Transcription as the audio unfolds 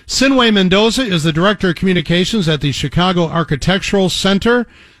Sinhue Mendoza is the Director of Communications at the Chicago Architectural Center.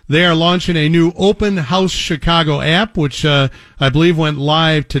 They are launching a new Open House Chicago app, which I believe went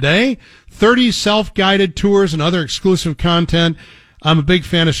live today. 30 self-guided tours and other exclusive content. I'm a big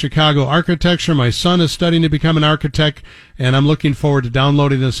fan of Chicago architecture. My son is studying to become an architect, and I'm looking forward to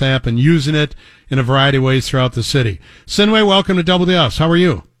downloading this app and using it in a variety of ways throughout the city. Sinhue, welcome to Double the Us. How are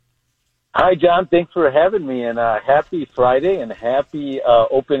you? Hi, John. Thanks for having me, and happy Friday and happy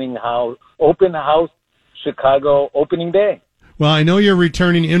Open House Chicago opening day. Well, I know you're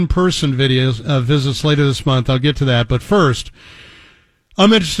returning in-person visits later this month. I'll get to that. But first,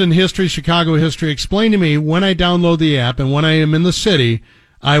 I'm interested in history, Chicago history. Explain to me, when I download the app and when I am in the city,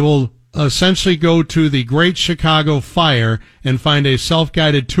 I will essentially go to the Great Chicago Fire and find a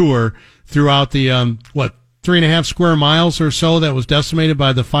self-guided tour throughout the, 3.5 square miles or so that was decimated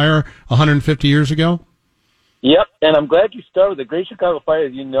by the fire 150 years ago? Yep, and I'm glad you started with the Great Chicago Fire.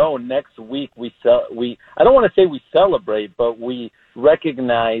 As you know, next week I don't want to say we celebrate, but we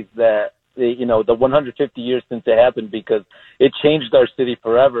recognize that the 150 years since it happened, because it changed our city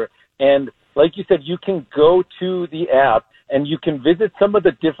forever. And like you said, you can go to the app and you can visit some of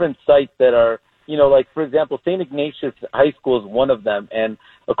the different sites that are, like, for example, St. Ignatius High School is one of them. And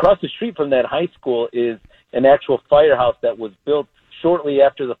across the street from that high school is an actual firehouse that was built shortly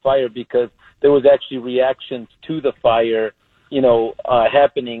after the fire, because there was actually reactions to the fire,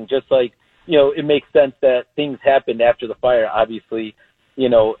 happening. Just like, it makes sense that things happened after the fire, obviously,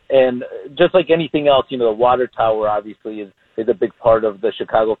 and just like anything else, the water tower obviously is a big part of the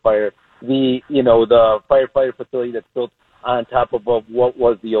Chicago fire. The firefighter facility that's built on top of what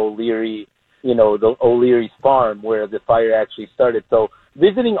was the O'Leary, the O'Leary's farm where the fire actually started. So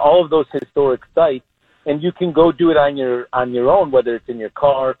visiting all of those historic sites, and you can go do it on your own, whether it's in your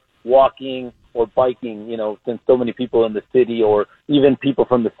car, walking, or biking, since so many people in the city, or even people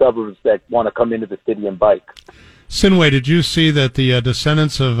from the suburbs that want to come into the city and bike. Sinhue, did you see that the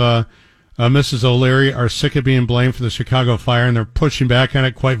descendants of Mrs. O'Leary are sick of being blamed for the Chicago fire, and they're pushing back on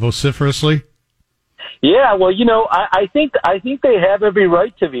it quite vociferously? Yeah, well, I think they have every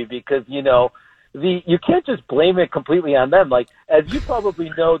right to be, because, you can't just blame it completely on them. Like, as you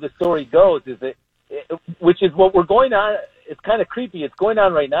probably know, the story goes, which is what we're going on. It's kind of creepy. It's going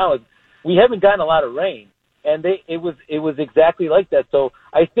on right now. Is we haven't gotten a lot of rain, and it was exactly like that. So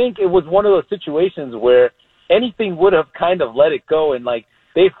I think it was one of those situations where anything would have kind of let it go. And like,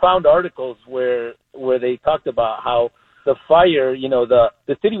 they found articles where they talked about how the fire,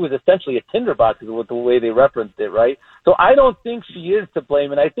 the city was essentially a tinderbox, with the way they referenced it, right? So I don't think she is to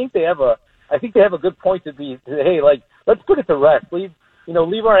blame, and I think they have a good point to be, hey, like, let's put it to rest. Leave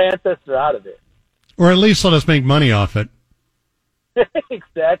our ancestor out of it. Or at least let us make money off it.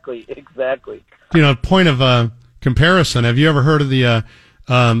 Exactly. Point of comparison. Have you ever heard of the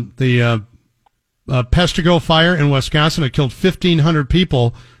Peshtigo fire in Wisconsin? It killed 1,500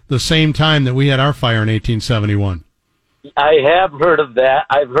 people the same time that we had our fire in 1871. I have heard of that.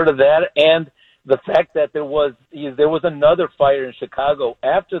 I've heard of that, and the fact that there was another fire in Chicago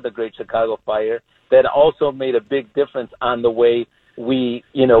after the Great Chicago Fire that also made a big difference on the way we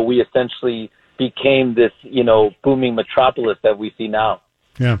essentially became this, booming metropolis that we see now.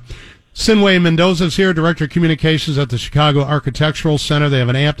 Yeah. Sinhue Mendoza is here, Director of Communications at the Chicago Architectural Center. They have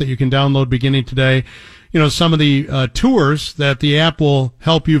an app that you can download beginning today. Some of the tours that the app will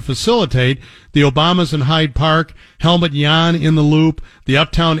help you facilitate: the Obamas in Hyde Park, Helmut Jahn in the Loop, the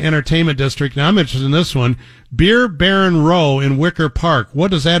Uptown Entertainment District. Now, I'm interested in this one, Beer Baron Row in Wicker Park.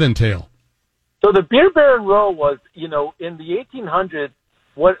 What does that entail? So the Beer Baron Row was, in the 1800s,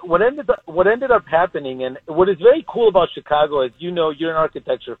 what ended up happening, and what is very cool about Chicago, as you know, you're an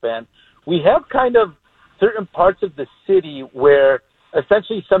architecture fan, we have kind of certain parts of the city where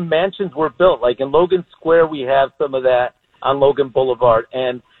essentially some mansions were built. Like in Logan Square, we have some of that on Logan Boulevard.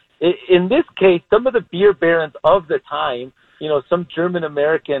 And in this case, some of the beer barons of the time, some of the German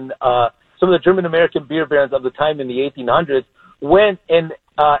American beer barons of the time in the 1800s went and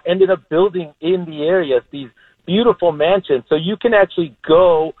ended up building in the area these beautiful mansions. So you can actually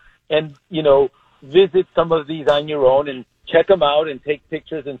go and, visit some of these on your own and check them out and take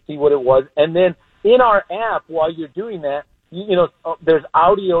pictures and see what it was. And then in our app, while you're doing that, there's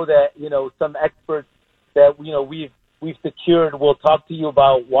audio that, some experts that, we've secured will talk to you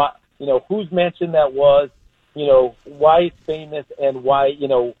about what, whose mansion that was, why it's famous, and why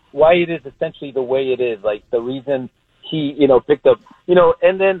it is essentially the way it is, like the reason he, picked up,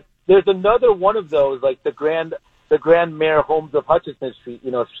 and then there's another one of those, like the Grand Mayor Homes of Hutchinson Street,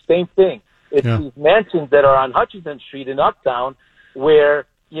 same thing. It's these mansions that are on Hutchinson Street in Uptown where,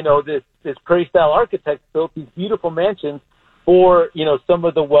 this Prairie-style architect built these beautiful mansions for, some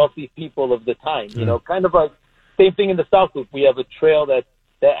of the wealthy people of the time. Kind of like same thing in the South Loop. We have a trail that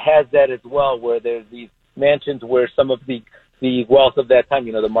has that as well, where there's these mansions where some of the wealth of that time,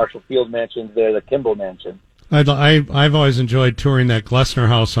 the Marshall Field mansions there, the Kimball mansion. I've always enjoyed touring that Glessner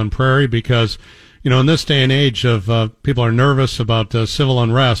house on Prairie because, in this day and age of people are nervous about civil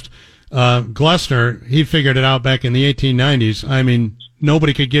unrest, Glessner, he figured it out back in the 1890s. I mean,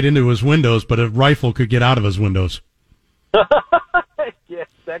 nobody could get into his windows, but a rifle could get out of his windows. Yeah,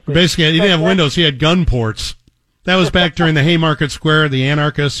 exactly. Basically, he didn't have windows, he had gun ports. That was back during the Haymarket Square, the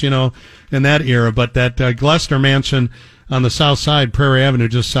anarchists, in that era. But that Glessner mansion on the south side, Prairie Avenue,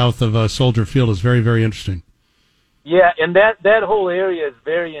 just south of Soldier Field, is very, very interesting. Yeah, and that whole area is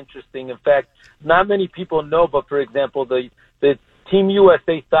very interesting. In fact, not many people know, but for example, the Team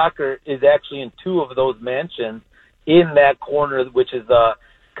USA Soccer is actually in two of those mansions in that corner, which is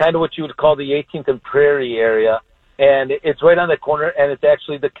kind of what you would call the 18th and Prairie area. And it's right on the corner, and it's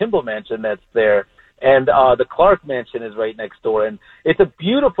actually the Kimball mansion that's there. And the Clark mansion is right next door. And it's a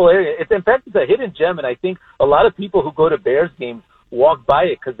beautiful area. In fact, it's a hidden gem, and I think a lot of people who go to Bears games walk by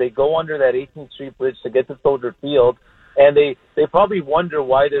it because they go under that 18th Street Bridge to get to Soldier Field, and they probably wonder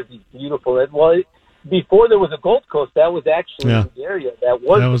why there's these beautiful... before there was a Gold Coast, that was actually the area that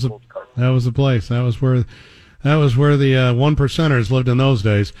was the Gold Coast. That was the place. That was where the one percenters lived in those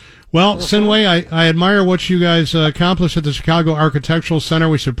days. Well, Sinhue, I admire what you guys accomplished at the Chicago Architectural Center.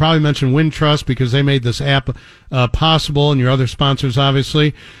 We should probably mention Wintrust because they made this app possible, and your other sponsors,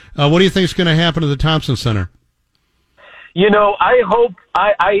 obviously. What do you think is going to happen to the Thompson Center? I hope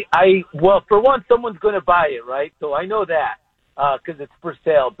well, for one, someone's going to buy it, right? So I know that because it's for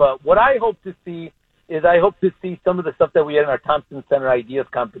sale. But what I hope to see is some of the stuff that we had in our Thompson Center Ideas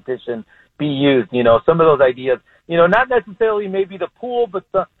competition be used. Some of those ideas, not necessarily maybe the pool, but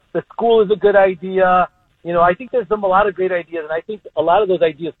the school is a good idea. I think there's a lot of great ideas, and I think a lot of those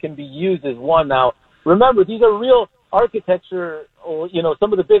ideas can be used as one. Now, remember, these are real architecture, or,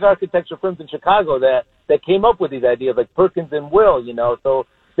 some of the big architecture firms in Chicago that came up with these ideas, like Perkins and Will, so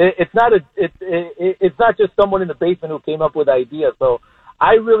it's not just someone in the basement who came up with ideas. So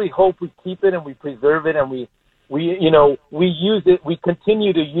I really hope we keep it and we preserve it and we use it, we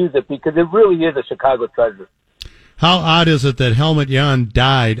continue to use it because it really is a Chicago treasure. How odd is it that Helmut Jahn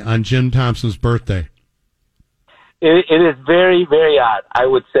died on Jim Thompson's birthday? It is very, very odd, I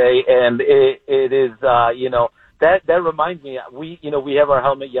would say, and it is, that reminds me, we have our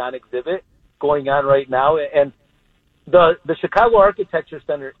Helmut Jahn exhibit going on right now, and the Chicago Architecture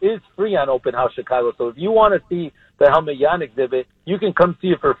Center is free on Open House Chicago, so if you want to see the Helmut Jahn exhibit, you can come see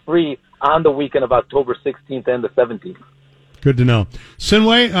it for free on the weekend of October 16th and the 17th. Good to know.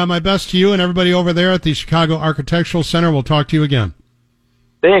 Sinhue, my best to you and everybody over there at the Chicago Architectural Center. We'll talk to you again.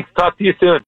 Thanks. Talk to you soon.